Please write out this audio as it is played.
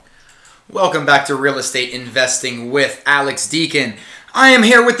Welcome back to Real Estate Investing with Alex Deacon. I am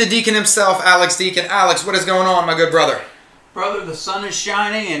here with the Deacon himself, Alex Deacon. Alex, what is going on, my good brother? Brother, the sun is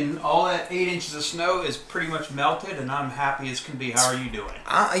shining and all that 8 inches of snow is pretty much melted, and I'm happy as can be. How are you doing?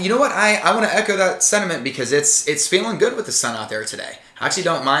 You know what? I want to echo that sentiment because it's feeling good with the sun out there today. I actually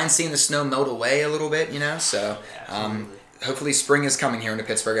don't mind seeing the snow melt away a little bit, so hopefully spring is coming here in the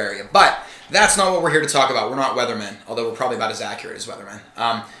Pittsburgh area. But that's not what we're here to talk about. We're not weathermen, although we're probably about as accurate as weathermen.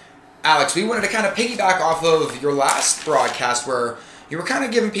 Alex, we wanted to kind of piggyback off of your last broadcast where you were kind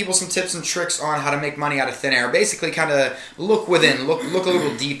of giving people some tips and tricks on how to make money out of thin air. Basically, kind of look within, look a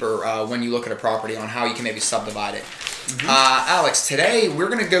little deeper when you look at a property on how you can maybe subdivide it. Mm-hmm. Alex, today we're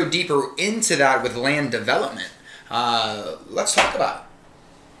going to go deeper into that with land development. Let's talk about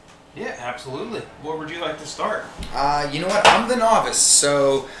it. Yeah, absolutely. Where would you like to start? You know what? I'm the novice,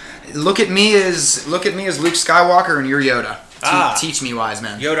 so look at me as Luke Skywalker, and you're Yoda. Teach me, wise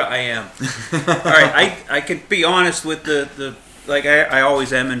man. Yoda, I am. All right, I could be honest with the like I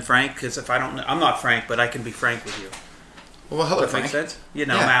always am in Frank, because if I don't know, I'm not Frank, but I can be frank with you. Well, hello, Does that Frank. make sense? Yeah,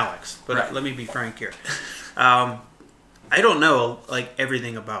 Yeah. I'm Alex, but Right. let me be frank here. I don't know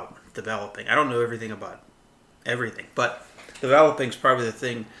everything about developing. I don't know everything about everything, but developing is probably the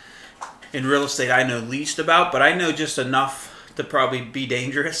thing in real estate I know least about, but I know just enough to probably be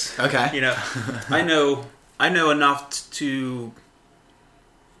dangerous. Okay. I know enough to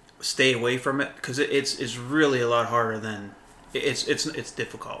stay away from it, because it's really a lot harder than it's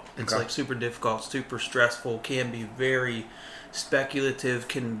difficult. It's Okay. like super difficult, super stressful, can be very speculative,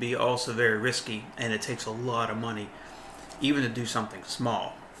 can be also very risky, and it takes a lot of money even to do something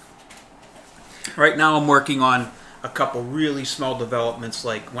small. Right now I'm working on a couple really small developments.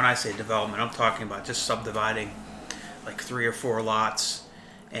 Like, when I say development, I'm talking about just subdividing like 3 or 4 lots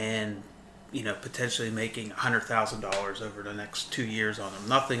and potentially making $100,000 over the next 2 years on them.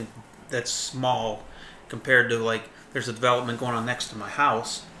 Nothing that's small compared to, like, there's a development going on next to my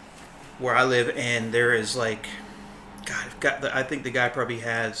house where I live, and there is I think the guy probably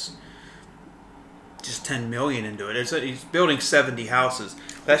has just $10 million into it. He's building 70 houses.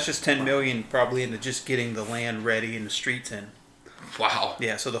 That's just $10 million probably into just getting the land ready and the streets in. Wow.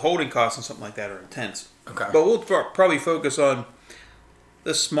 Yeah, so the holding costs and something like that are intense. Okay. But we'll probably focus on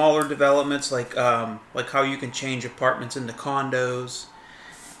the smaller developments, like how you can change apartments into condos,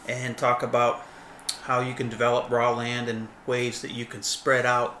 and talk about how you can develop raw land in ways that you can spread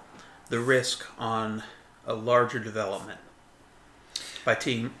out the risk on a larger development by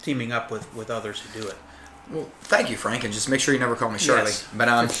teaming up with others who do it. Well, thank you, Frank, and just make sure you never call me Shirley. Yes.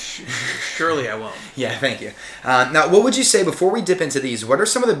 But Surely I won't. yeah, thank you. Now, what would you say before we dip into these? What are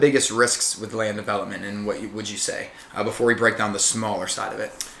some of the biggest risks with land development, and what would you say before we break down the smaller side of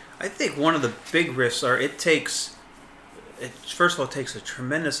it? I think one of the big risks are first of all, it takes a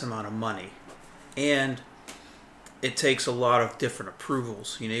tremendous amount of money, and it takes a lot of different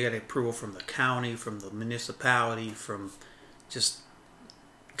approvals. You got approval from the county, from the municipality, from just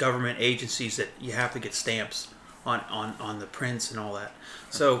government agencies that you have to get stamps on the prints and all that.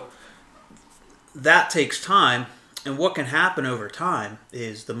 So that takes time, and what can happen over time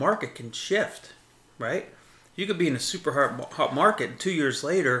is the market can shift, right? You could be in a super hot market, and 2 years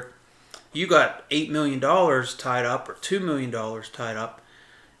later, you got $8 million tied up or $2 million tied up,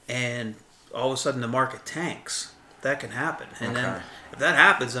 and all of a sudden the market tanks. That can happen. And then if that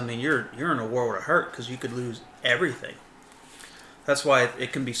happens, you're in a world of hurt, because you could lose everything. That's why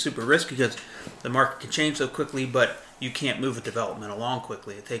it can be super risky, because the market can change so quickly, but you can't move a development along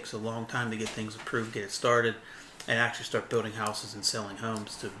quickly. It takes a long time to get things approved, get it started, and actually start building houses and selling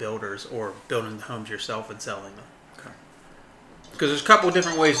homes to builders, or building the homes yourself and selling them. Okay. Because there's a couple of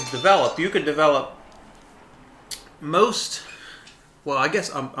different ways to develop. You could develop I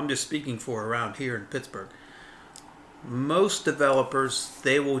guess I'm just speaking for around here in Pittsburgh. Most developers,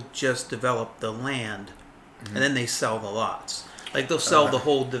 they will just develop the land, and then they sell the lots. Like, they'll sell the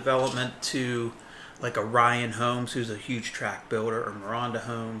whole development to like a Ryan Homes, who's a huge tract builder, or Miranda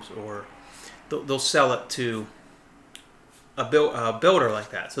Homes, or they'll sell it to a builder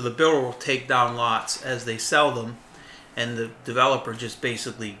like that. So the builder will take down lots as they sell them, and the developer just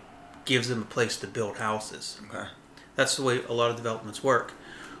basically gives them a place to build houses. Okay. That's the way a lot of developments work.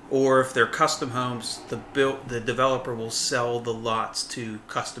 Or if they're custom homes, the developer will sell the lots to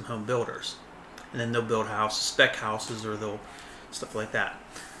custom home builders, and then they'll build houses, spec houses, or they'll stuff like that.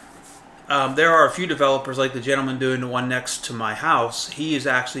 There are a few developers, like the gentleman doing the one next to my house. He is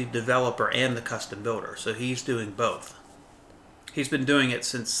actually the developer and the custom builder, so he's doing both. He's been doing it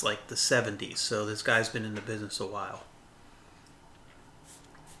since like the 70s, so this guy's been in the business a while.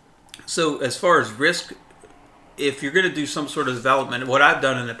 So as far as risk if you're going to do some sort of development, what I've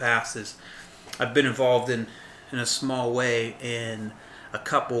done in the past is I've been involved in a small way in a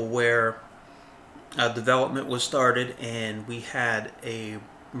couple where development was started, and we had a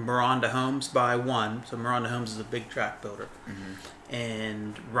Miranda Homes buy one. So Miranda Homes is a big tract builder,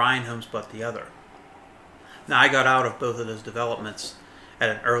 and Ryan Homes bought the other. Now I got out of both of those developments at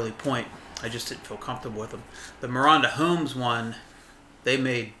an early point. I just didn't feel comfortable with them. The Miranda Homes one, they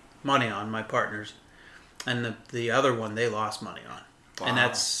made money on, my partners, and the other one they lost money on. Wow. And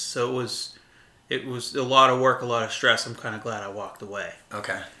that's so it was a lot of work, a lot of stress. I'm kind of glad I walked away.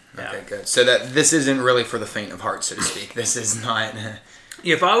 Okay. Okay, good. So that this isn't really for the faint of heart, so to speak. This is not.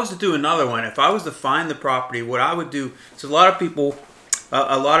 If I was to do another one, if I was to find the property, what I would do. So a lot of people,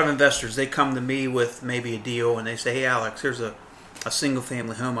 a lot of investors, they come to me with maybe a deal, and they say, "Hey, Alex, here's a single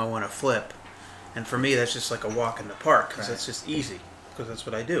family home I want to flip." And for me, that's just like a walk in the park, because that's just easy, because that's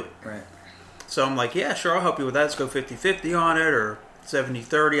what I do. Right. So I'm like, yeah, sure, I'll help you with that. Let's go 50-50 on it, or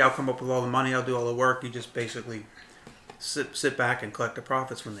 70-30. I'll come up with all the money. I'll do all the work. You just basically sit back and collect the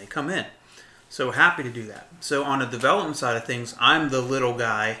profits when they come in. So happy to do that. So on the development side of things, I'm the little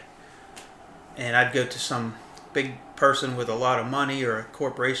guy, and I'd go to some big person with a lot of money, or a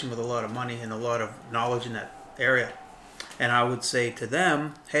corporation with a lot of money and a lot of knowledge in that area. And I would say to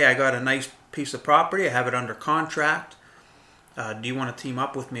them, hey, I got a nice piece of property. I have it under contract. Do you want to team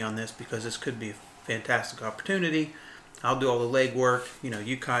up with me on this? Because this could be a fantastic opportunity. I'll do all the legwork.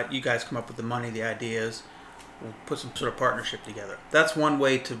 You guys come up with the money, the ideas. We'll put some sort of partnership together. That's one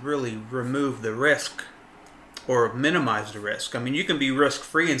way to really remove the risk or minimize the risk. I mean, you can be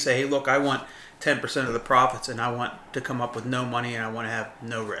risk-free and say, hey, look, I want 10% of the profits, and I want to come up with no money, and I want to have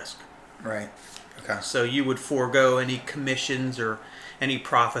no risk. Right. Okay. So you would forego any commissions or any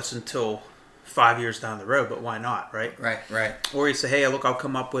profits until 5 years down the road, but why not, right? Right. Or you say, hey, look, I'll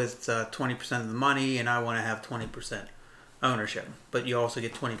come up with 20% of the money, and I want to have 20% ownership, but you also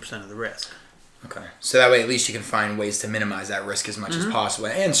get 20% of the risk. Okay. So that way, at least you can find ways to minimize that risk as much as possible,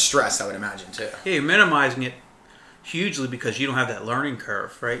 and stress, I would imagine, too. Yeah, you're minimizing it hugely because you don't have that learning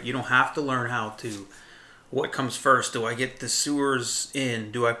curve, right? You don't have to learn what comes first. Do I get the sewers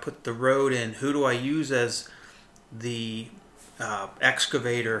in? Do I put the road in? Who do I use as the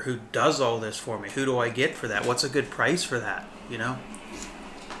excavator who does all this for me? Who do I get for that? What's a good price for that?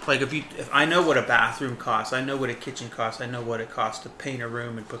 Like if I know what a bathroom costs, I know what a kitchen costs, I know what it costs to paint a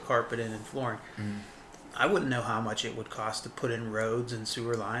room and put carpet in and flooring. I wouldn't know how much it would cost to put in roads and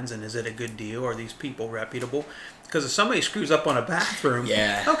sewer lines, and is it a good deal? Are these people reputable? Because if somebody screws up on a bathroom,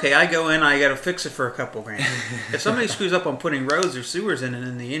 okay, I go in, I got to fix it for a couple grand. If somebody screws up on putting roads or sewers in, and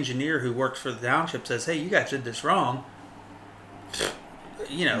then the engineer who works for the township says, hey, you guys did this wrong,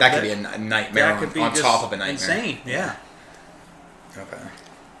 that could be a nightmare that could be on top of a nightmare. Insane, yeah. Okay.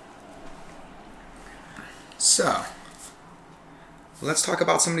 So, let's talk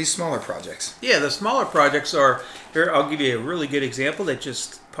about some of these smaller projects. Yeah, the smaller projects are, here, I'll give you a really good example that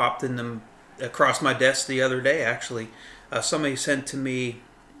just popped in them across my desk the other day, actually. Somebody sent to me,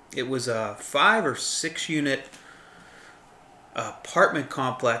 it was a 5 or 6 unit apartment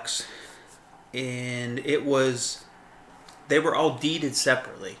complex, and they were all deeded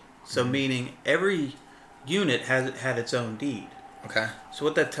separately. So meaning every unit had its own deed. Okay. So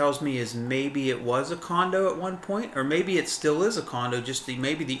what that tells me is maybe it was a condo at one point, or maybe it still is a condo, just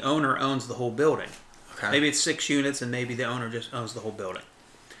maybe the owner owns the whole building. Okay. Maybe it's 6 units and maybe the owner just owns the whole building.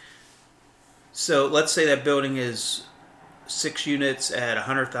 So let's say that building is 6 units at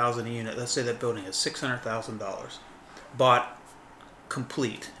 $100,000 a unit. Let's say that building is $600,000 bought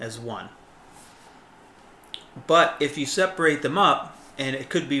complete as one. But if you separate them up, and it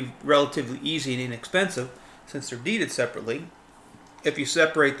could be relatively easy and inexpensive since they're deeded separately, if you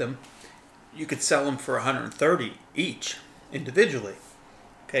separate them, you could sell them for $130 each individually.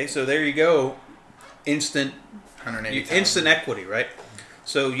 Okay, so there you go, instant equity, right?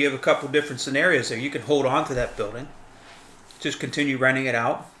 So you have a couple different scenarios there. You can hold on to that building, just continue renting it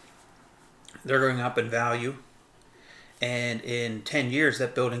out. They're going up in value, and in 10 years,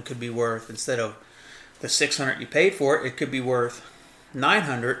 that building could be worth, instead of the $600 you paid for it, it could be worth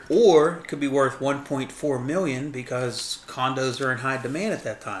 $900, or it could be worth $1.4 million because condos are in high demand at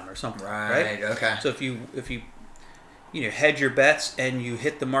that time or something. Right. Okay. So if you hedge your bets and you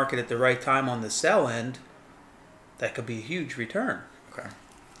hit the market at the right time on the sell end, that could be a huge return. Okay.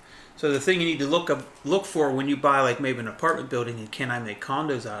 So the thing you need to look for when you buy, like maybe an apartment building, and can I make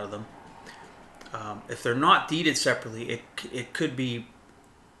condos out of them? If they're not deeded separately, it could be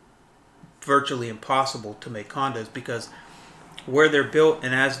virtually impossible to make condos, because where they're built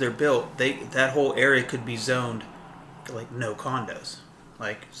and as they're built, that whole area could be zoned like no condos.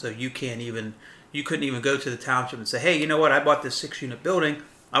 Like, so you can't even You couldn't even go to the township and say, hey, you know what? I bought this 6-unit building.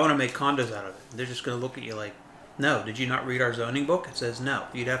 I want to make condos out of it. They're just going to look at you like, no, did you not read our zoning book? It says no.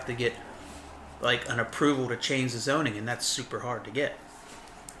 You'd have to get like an approval to change the zoning, and that's super hard to get.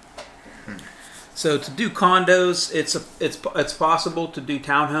 So to do condos, it's possible. To do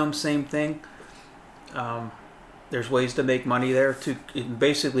townhomes, same thing. There's ways to make money there.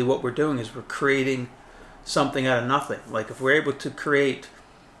 Basically, what we're doing is we're creating something out of nothing. Like if we're able to create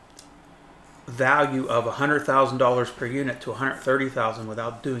value of $100,000 per unit to $130,000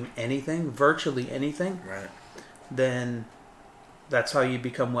 without doing anything, virtually anything, right, then that's how you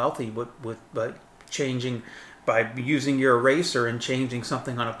become wealthy by changing, by using your eraser and changing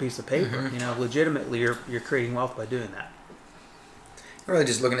something on a piece of paper. Mm-hmm. You know, legitimately, you're creating wealth by doing that. I'm really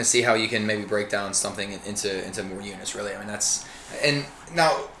just looking to see how you can maybe break down something into more units. Really, I mean and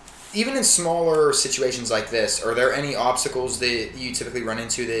now even in smaller situations like this, are there any obstacles that you typically run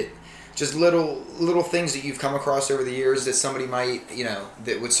into that? Just little things that you've come across over the years that somebody might,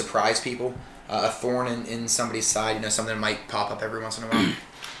 that would surprise people, a thorn in somebody's side, something that might pop up every once in a while.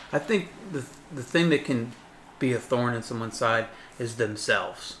 I think the thing that can be a thorn in someone's side is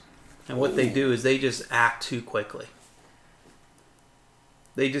themselves, and what they do is they just act too quickly.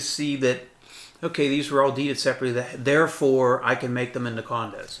 They just see that, okay, these were all deeded separately, therefore I can make them into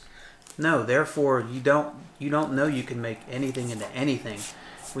condos. No, therefore you don't know you can make anything into anything.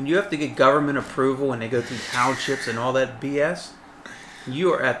 When you have to get government approval and they go through townships and all that BS,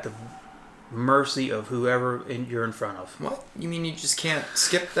 you are at the mercy of whoever you're in front of. What? You mean you just can't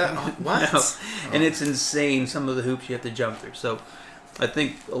skip that? What? No. And it's insane, some of the hoops you have to jump through. So I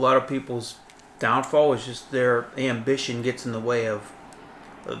think a lot of people's downfall is just their ambition gets in the way of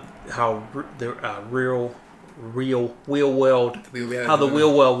how the real wheel well, how the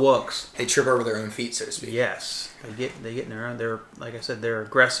wheel well looks. They trip over their own feet, so to speak. Yes, they get in their own. They're, like I said, their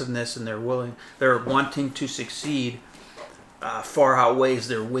aggressiveness and their wanting to succeed far outweighs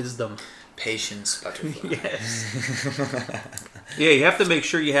their wisdom. Patience, butterfly. Yes. Yeah, you have to make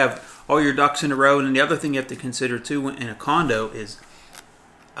sure you have all your ducks in a row. And the other thing you have to consider too in a condo is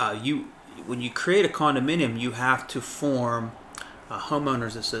when you create a condominium, you have to form a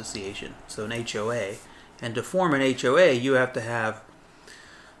homeowners association, so an HOA. And to form an HOA, you have to have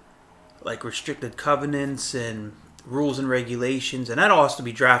like restricted covenants and rules and regulations, and that all has to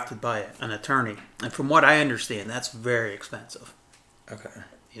be drafted by an attorney. And from what I understand, that's very expensive. Okay.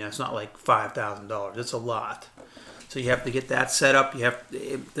 It's not like $5,000. It's a lot. So you have to get that set up.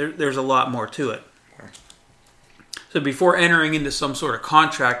 There's a lot more to it. Okay. So before entering into some sort of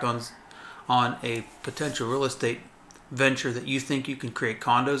contract on a potential real estate venture that you think you can create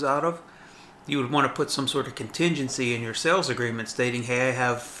condos out of, you would want to put some sort of contingency in your sales agreement stating, hey, I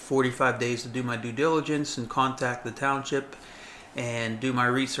have 45 days to do my due diligence and contact the township and do my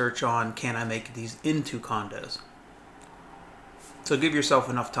research on can I make these into condos. So give yourself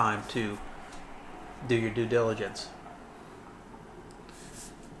enough time to do your due diligence.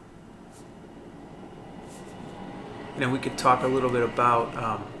 We could talk a little bit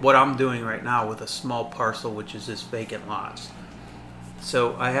about what I'm doing right now with a small parcel, which is this vacant lots.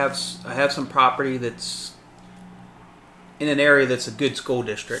 So I have some property that's in an area that's a good school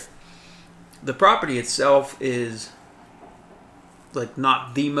district. The property itself is like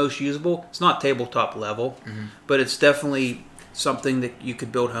not the most usable. It's not tabletop level, but it's definitely something that you could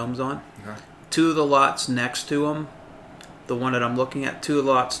build homes on. Okay. 2 of the lots next to them, the one that I'm looking at, 2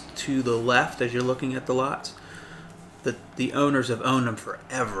 lots to the left as you're looking at the lots, the owners have owned them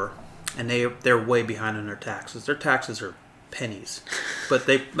forever, and they're way behind on their taxes. Their taxes are pennies, but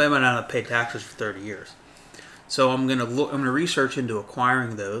they might not have paid taxes for 30 years. So I'm gonna research into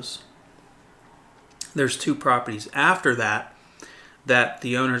acquiring those. There's 2 properties after that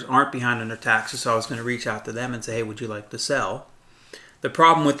the owners aren't behind on their taxes, so I was going to reach out to them and say, hey, would you like to sell? The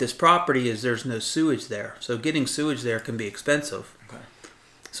problem with this property is there's no sewage there, so getting sewage there can be expensive. Okay.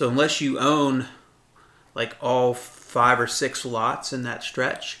 So unless you own like all 5 or 6 lots in that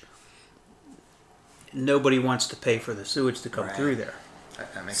stretch, nobody wants to pay for the sewage to come through there.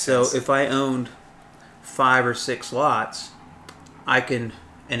 That makes sense. So if I owned 5 or 6 lots, I can,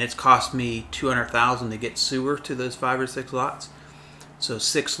 and it's cost me $200,000 to get sewer to those 5 or 6 lots. So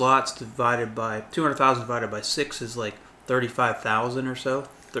 6 lots divided by $200,000 divided by 6 is like $35,000 or so,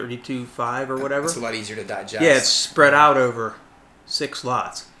 32.5 or whatever. It's a lot easier to digest. Yeah, it's spread out over 6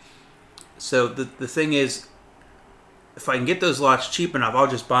 lots. So the thing is, if I can get those lots cheap enough, I'll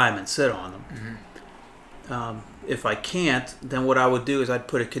just buy them and sit on them. Mm-hmm. If I can't, then what I would do is I'd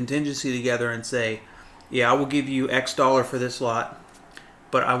put a contingency together and say, yeah, I will give you X dollar for this lot,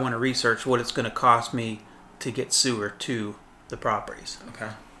 but I want to research what it's going to cost me to get sewer to the properties. Okay.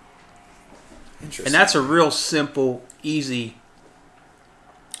 Interesting. And that's a real simple, easy.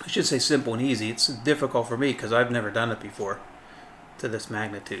 I should say simple and easy. It's difficult for me because I've never done it before to this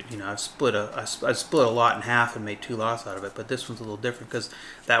magnitude. I split a lot in half and made 2 lots out of it. But this one's a little different because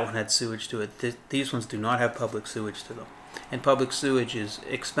that one had sewage to it. These ones do not have public sewage to them, and public sewage is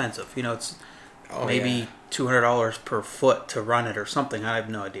expensive. It's maybe $200 per foot to run it or something. I have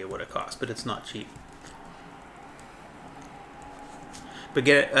no idea what it costs, but it's not cheap. But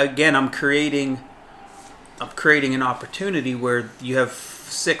again, I'm creating an opportunity where you have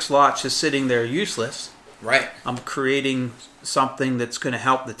 6 lots just sitting there useless. Right. I'm creating something that's going to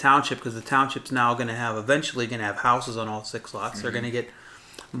help the township because the township's now eventually going to have houses on all 6 lots. Mm-hmm. They're going to get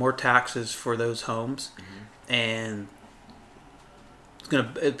more taxes for those homes, and it's going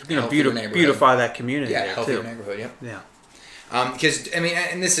to beautify that community. Yeah, there healthier too. neighborhood. Yep. Yeah. Because,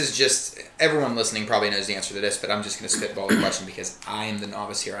 and this is just, everyone listening probably knows the answer to this, but I'm just going to spitball the question because I am the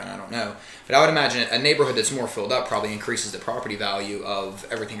novice here and I don't know. But I would imagine a neighborhood that's more filled up probably increases the property value of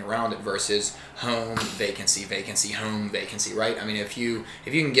everything around it versus home, vacancy, home, vacancy, right? I mean, if you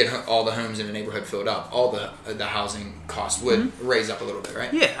can get all the homes in a neighborhood filled up, all the housing costs would raise up a little bit,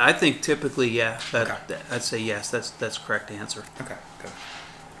 right? Yeah, I think typically, yeah. Okay. I'd say yes, that's correct answer. Okay,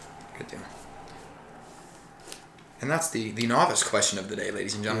 good deal. And that's the novice question of the day,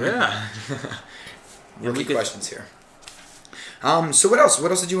 ladies and gentlemen. Yeah. Rookie questions here. So what else? What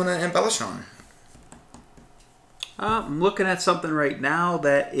else did you want to embellish on? I'm looking at something right now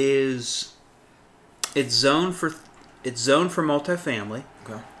that it's zoned for multifamily.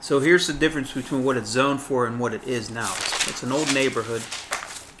 Okay. So here's the difference between what it's zoned for and what it is now. It's an old neighborhood.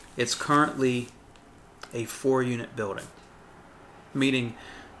 It's currently a 4-unit building, meaning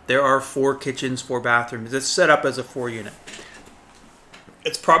there are 4 kitchens, 4 bathrooms. It's set up as a 4-unit.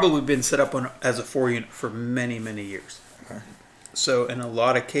 It's probably been set up as a 4-unit for many, many years. Okay. So in a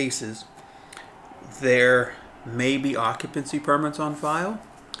lot of cases, there may be occupancy permits on file,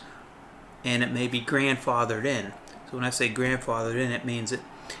 and it may be grandfathered in. So when I say grandfathered in, it means that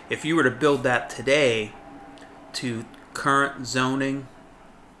if you were to build that today to current zoning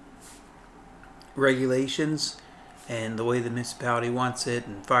regulations and the way the municipality wants it,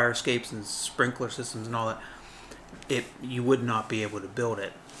 and fire escapes and sprinkler systems and all that, you would not be able to build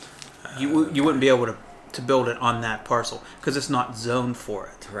it. You wouldn't be able to build it on that parcel because it's not zoned for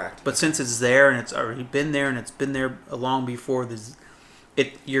it. Correct. But since it's there and it's already been there and it's been there long before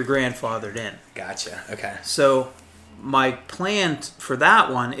you're grandfathered in. Gotcha. Okay. So my plan for that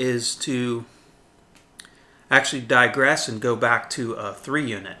one is to actually digress and go back to a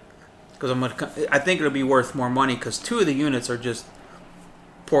 3-unit. Because I think it'll be worth more money because 2 of the units are just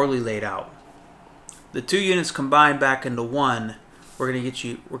poorly laid out. The 2 units combined back into 1, we're gonna get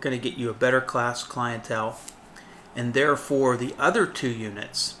you a better class clientele, and therefore the other 2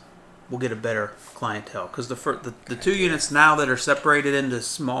 units will get a better clientele. Because the 2 units now that are separated into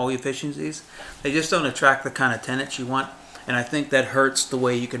small efficiencies, they just don't attract the kind of tenants you want, and I think that hurts the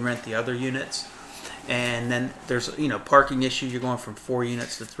way you can rent the other units. And then there's parking issues. You're going from 4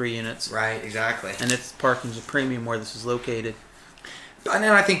 units to 3 units. Right, exactly. And parking's a premium where this is located. And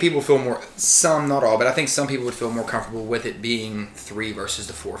then I think people feel more, some, not all, but I think some people would feel more comfortable with it being 3 versus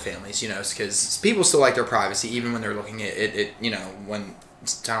the 4 families, because people still like their privacy, even when they're looking at it, when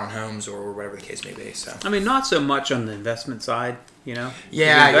it's townhomes or whatever the case may be. So I mean, not so much on the investment side, Yeah.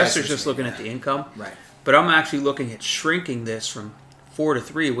 The investor's just looking at the income. Right. But I'm actually looking at shrinking this from 4 to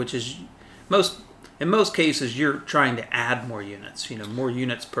 3, which is in most cases, you're trying to add more units. More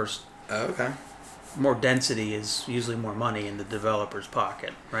units per. Oh, okay. More density is usually more money in the developer's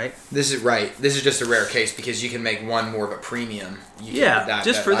pocket, right? This is right. This is just a rare case because you can make one more of a premium.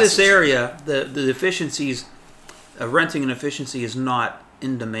 Just for this area, the efficiencies, renting an efficiency is not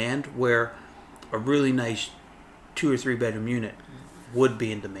in demand, where a really nice 2 or 3 bedroom unit would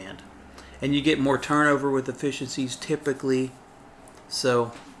be in demand, and you get more turnover with efficiencies typically.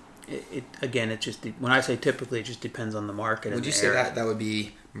 So. When I say typically, it just depends on the market. Would you say that would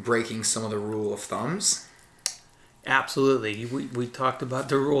be breaking some of the rule of thumbs? Absolutely. We talked about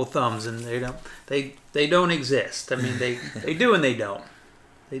the rule of thumbs, and they don't exist. I mean, they do and they don't.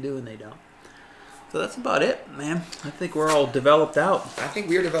 They do and they don't. So that's about it, man. I think we're all developed out. I think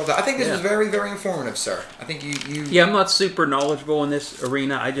we are developed out. I think this was very, very informative, sir. I think you. Yeah, I'm not super knowledgeable in this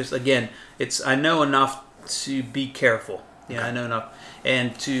arena. I just I know enough to be careful. Yeah, okay. I know enough.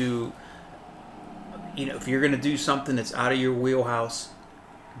 And to, if you're going to do something that's out of your wheelhouse,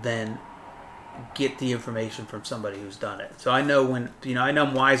 then get the information from somebody who's done it. So I know I know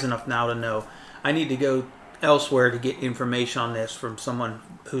I'm wise enough now to know I need to go elsewhere to get information on this from someone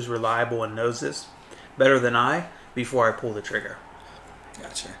who's reliable and knows this better than I before I pull the trigger.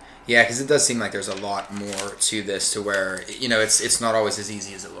 Gotcha. Yeah, because it does seem like there's a lot more to this, to where it's not always as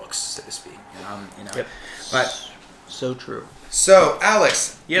easy as it looks, so to speak. Yep. But so true. So,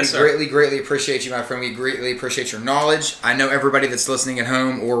 Alex, yes, we sir. greatly appreciate you, my friend. We greatly appreciate your knowledge. I know everybody that's listening at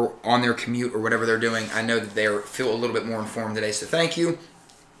home or on their commute or whatever they're doing, I know that they feel a little bit more informed today, so thank you.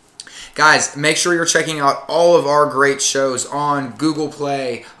 Guys, make sure you're checking out all of our great shows on Google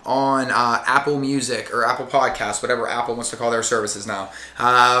Play, on Apple Music or Apple Podcasts, whatever Apple wants to call their services now.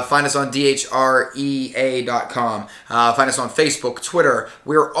 Find us on dhrea.com. Find us on Facebook, Twitter.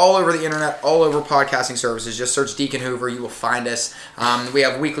 We're all over the internet, all over podcasting services. Just search Deacon Hoover. You will find us. We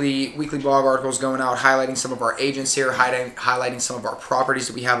have weekly blog articles going out highlighting some of our agents here, highlighting some of our properties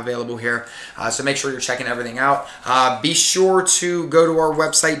that we have available here. So make sure you're checking everything out. Be sure to go to our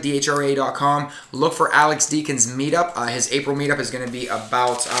website, dhrea.com. Look for Alex Deacon's meetup. His April meetup is going to be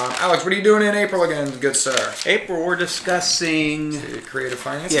about... Alex, what are you doing in April again, good sir? April, we're discussing... Creative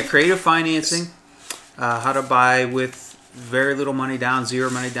financing? Yeah, creative financing. How to buy with very little money down, zero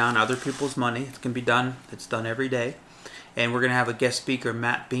money down, other people's money. It can be done. It's done every day. And we're going to have a guest speaker,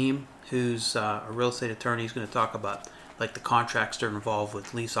 Matt Beam, who's a real estate attorney. He's going to talk about like the contracts that are involved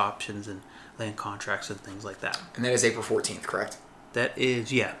with lease options and land contracts and things like that. And that is April 14th, correct? That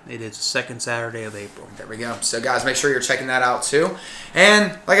is, yeah, it is the second Saturday of April. There we go. So, guys, make sure you're checking that out, too.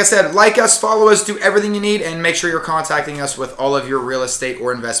 And, like I said, like us, follow us, do everything you need, and make sure you're contacting us with all of your real estate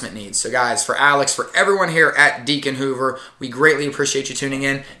or investment needs. So, guys, for Alex, for everyone here at Deacon Hoover, we greatly appreciate you tuning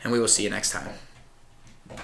in, and we will see you next time.